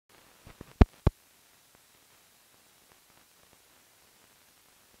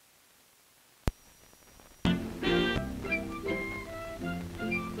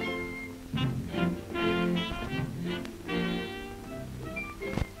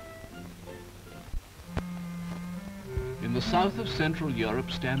the south of Central Europe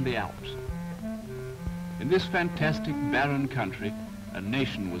stand the Alps. In this fantastic barren country, a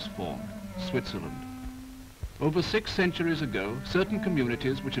nation was formed, Switzerland. Over 6 centuries ago, certain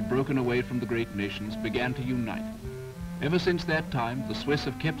communities which had broken away from the great nations began to unite. Ever since that time, the Swiss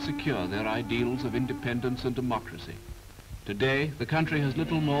have kept secure their ideals of independence and democracy. Today, the country has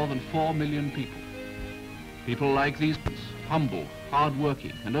little more than 4 million people. People like these, humble,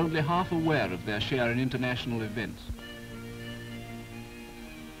 hard-working, and only half aware of their share in international events.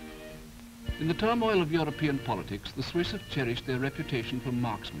 In the turmoil of European politics, the Swiss have cherished their reputation for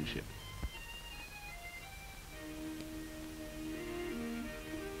marksmanship.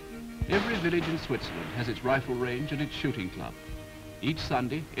 Every village in Switzerland has its rifle range and its shooting club. Each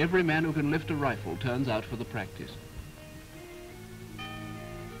Sunday, every man who can lift a rifle turns out for the practice.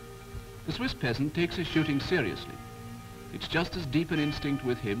 The Swiss peasant takes his shooting seriously. It's just as deep an instinct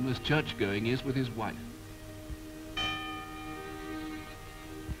with him as church-going is with his wife.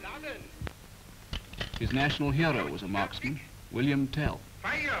 His national hero was a marksman, William Tell.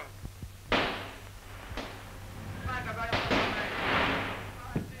 Fire!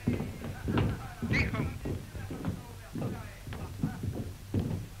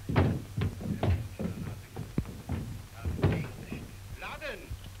 Laden!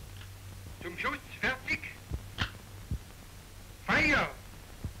 Zum Schuss fertig! Fire!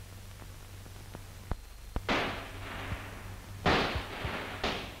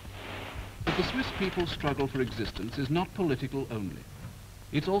 But the Swiss people's struggle for existence is not political only.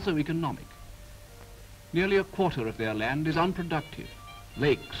 It's also economic. Nearly a quarter of their land is unproductive,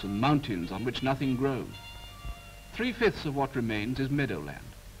 lakes and mountains on which nothing grows. 3/5 of what remains is meadowland.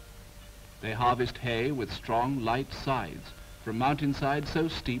 They harvest hay with strong, light scythes from mountainsides so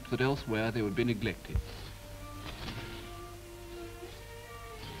steep that elsewhere they would be neglected.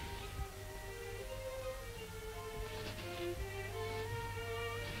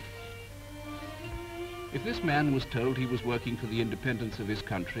 If this man was told he was working for the independence of his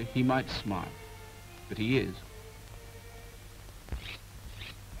country, he might smile. But he is.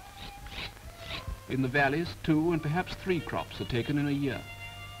 In the valleys, 2 and perhaps 3 crops are taken in a year,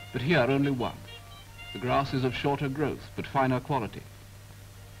 but here only 1. The grass is of shorter growth, but finer quality.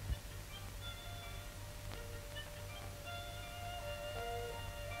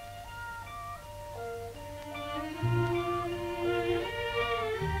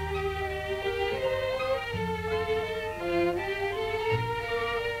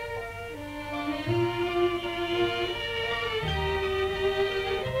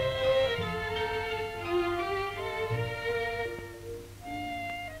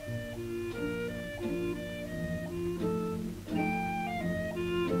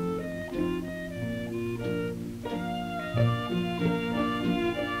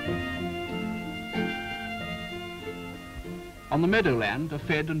 On the meadowland are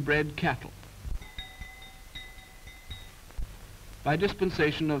fed and bred cattle. By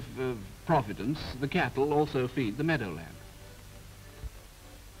dispensation of Providence, the cattle also feed the meadowland.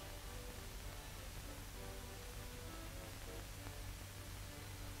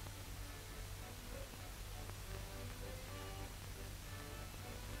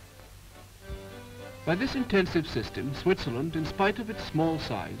 By this intensive system, Switzerland, in spite of its small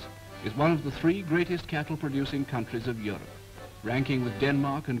size, is one of the 3 greatest cattle-producing countries of Europe, ranking with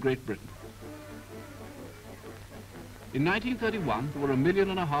Denmark and Great Britain. In 1931, there were 1.5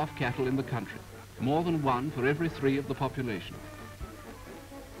 million cattle in the country, more than 1 for every 3 of the population.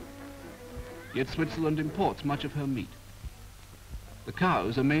 Yet Switzerland imports much of her meat. The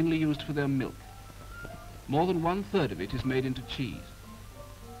cows are mainly used for their milk. More than 1/3 of it is made into cheese.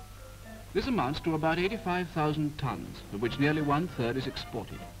 This amounts to about 85,000 tons, of which nearly 1/3 is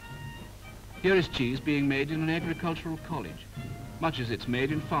exported. Here is cheese being made in an agricultural college, much as it's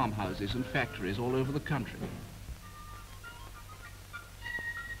made in farmhouses and factories all over the country.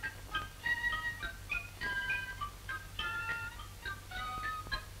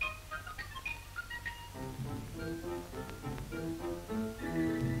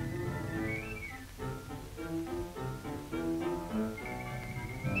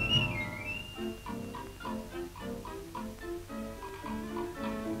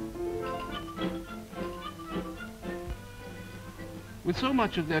 With so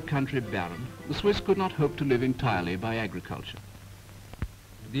much of their country barren, the Swiss could not hope to live entirely by agriculture.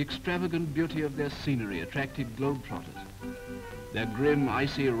 The extravagant beauty of their scenery attracted globetrotters. Their grim,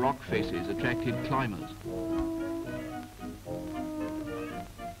 icy rock faces attracted climbers.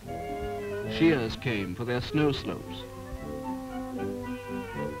 Shears came for their snow slopes.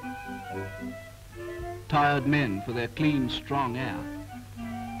 Tired men for their clean, strong air.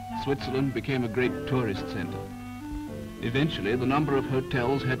 Switzerland became a great tourist center. Eventually, the number of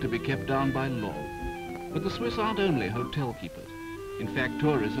hotels had to be kept down by law. But the Swiss aren't only hotel keepers. In fact,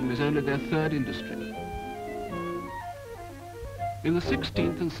 tourism is only their third industry. In the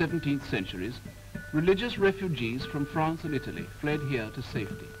 16th and 17th centuries, religious refugees from France and Italy fled here to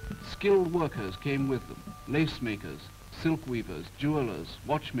safety. Skilled workers came with them, lace makers, silk weavers, jewelers,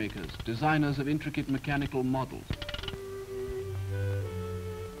 watchmakers, designers of intricate mechanical models.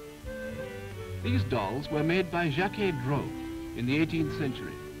 These dolls were made by Jaquet-Droz in the 18th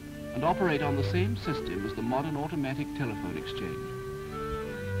century and operate on the same system as the modern automatic telephone exchange.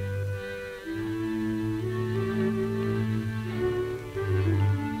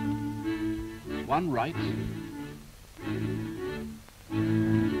 One writes,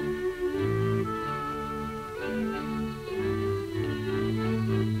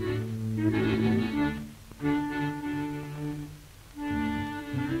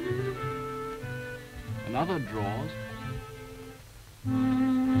 another draws,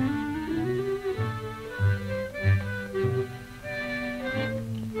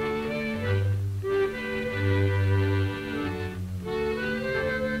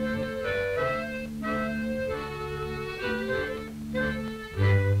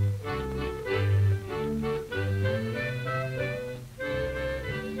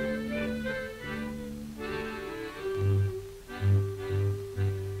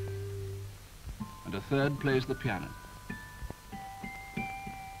 and a third plays the piano.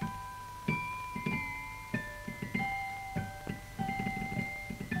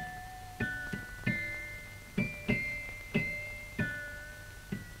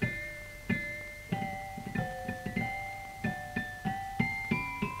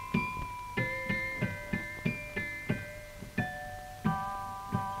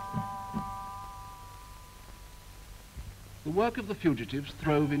 The work of the fugitives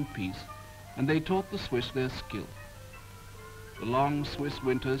throve in peace, and they taught the Swiss their skill. The long Swiss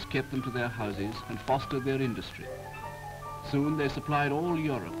winters kept them to their houses and fostered their industry. Soon they supplied all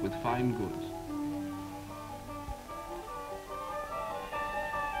Europe with fine goods.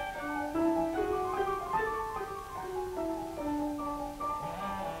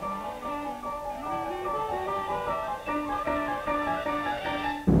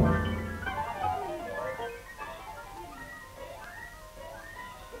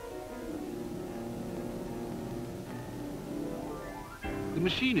 The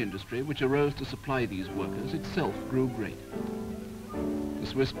machine industry, which arose to supply these workers, itself grew great. The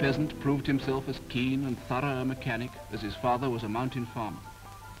Swiss peasant proved himself as keen and thorough a mechanic as his father was a mountain farmer.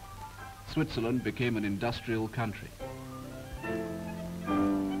 Switzerland became an industrial country.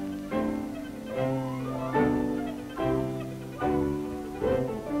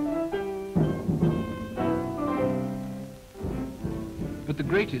 But the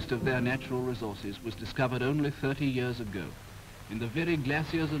greatest of their natural resources was discovered only 30 years ago. In the very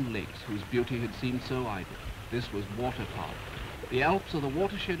glaciers and lakes whose beauty had seemed so idle, this was water power. The Alps are the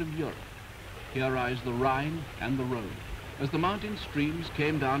watershed of Europe. Here rise the Rhine and the Rhone. As the mountain streams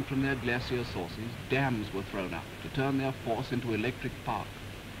came down from their glacier sources, dams were thrown up to turn their force into electric power.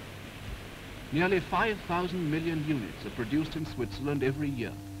 Nearly 5,000 million units are produced in Switzerland every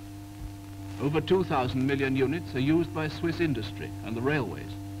year. Over 2,000 million units are used by Swiss industry and the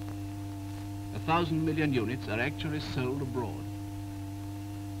railways. 1,000 million units are actually sold abroad.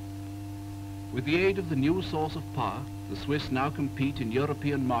 With the aid of the new source of power, the Swiss now compete in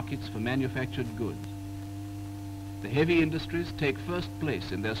European markets for manufactured goods. The heavy industries take first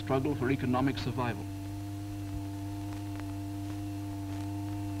place in their struggle for economic survival.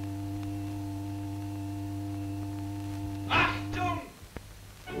 Achtung!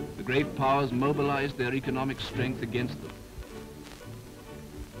 The great powers mobilized their economic strength against them.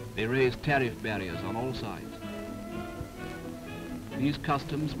 They raised tariff barriers on all sides. These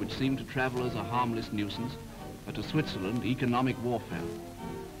customs, which seem to travelers a harmless nuisance, are to Switzerland economic warfare.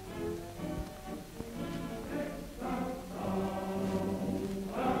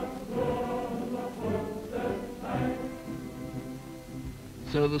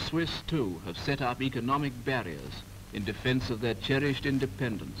 So the Swiss, too, have set up economic barriers in defense of their cherished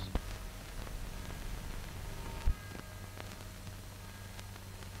independence.